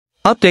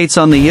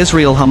Updates on the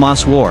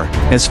Israel-Hamas war.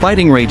 As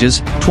fighting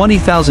rages,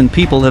 20,000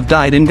 people have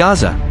died in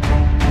Gaza.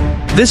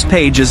 This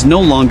page is no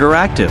longer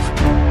active.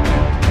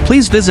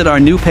 Please visit our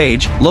new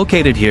page,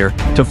 located here,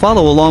 to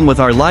follow along with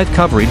our live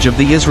coverage of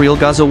the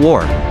Israel-Gaza war.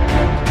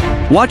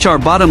 Watch our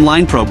bottom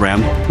line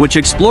program, which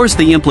explores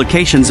the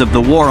implications of the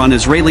war on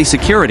Israeli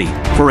security,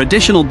 for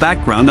additional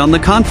background on the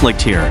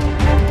conflict here.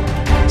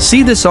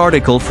 See this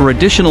article for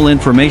additional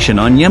information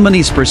on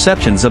Yemeni's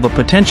perceptions of a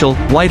potential,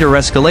 wider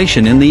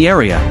escalation in the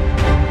area.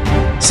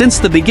 Since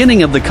the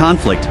beginning of the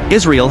conflict,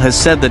 Israel has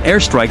said that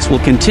airstrikes will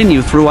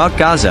continue throughout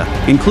Gaza,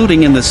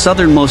 including in the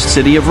southernmost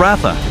city of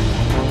Rafah.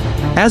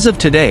 As of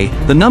today,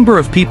 the number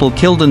of people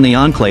killed in the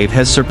enclave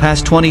has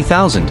surpassed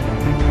 20,000.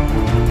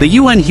 The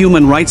UN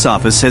Human Rights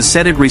Office has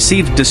said it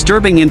received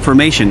disturbing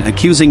information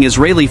accusing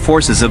Israeli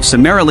forces of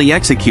summarily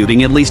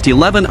executing at least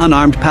 11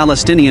 unarmed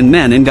Palestinian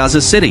men in Gaza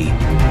City.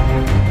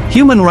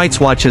 Human Rights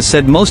Watch has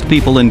said most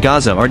people in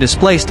Gaza are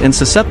displaced and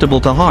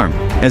susceptible to harm,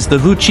 as the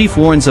WHO chief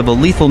warns of a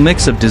lethal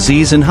mix of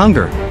disease and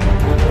hunger.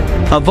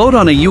 A vote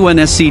on a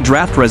UNSC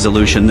draft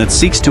resolution that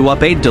seeks to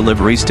up aid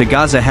deliveries to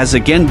Gaza has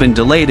again been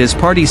delayed as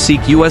parties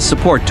seek U.S.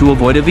 support to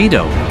avoid a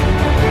veto.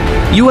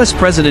 U.S.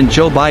 President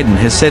Joe Biden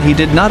has said he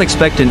did not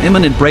expect an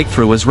imminent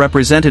breakthrough as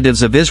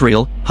representatives of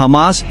Israel,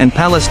 Hamas, and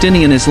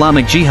Palestinian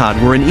Islamic Jihad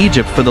were in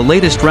Egypt for the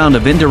latest round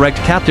of indirect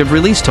captive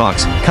release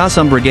talks.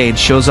 Qassam Brigade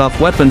shows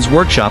off weapons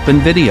workshop in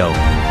video.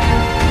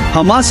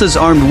 Hamas's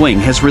armed wing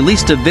has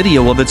released a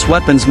video of its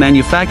weapons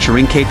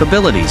manufacturing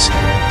capabilities.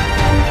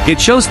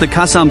 It shows the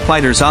Qassam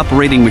fighters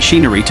operating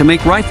machinery to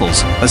make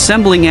rifles,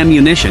 assembling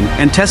ammunition,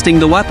 and testing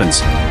the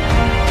weapons.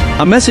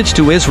 A message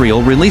to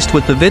Israel released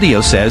with the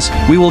video says,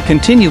 "We will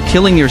continue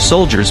killing your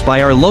soldiers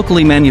by our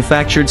locally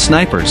manufactured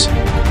snipers."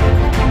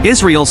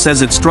 Israel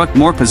says it struck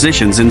more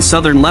positions in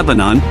southern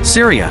Lebanon,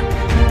 Syria.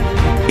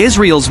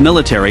 Israel's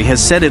military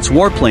has said its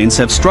warplanes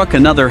have struck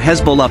another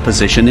Hezbollah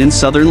position in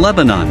southern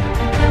Lebanon.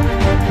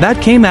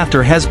 That came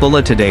after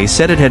Hezbollah today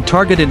said it had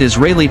targeted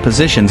Israeli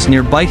positions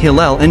near Beit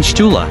Hillel and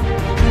Shtula.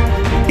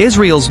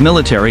 Israel's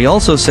military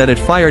also said it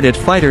fired at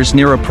fighters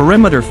near a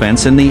perimeter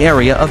fence in the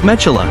area of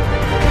Mechola.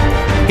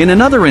 In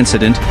another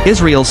incident,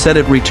 Israel said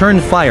it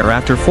returned fire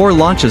after 4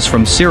 launches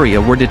from Syria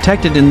were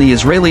detected in the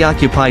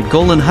Israeli-occupied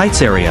Golan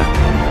Heights area.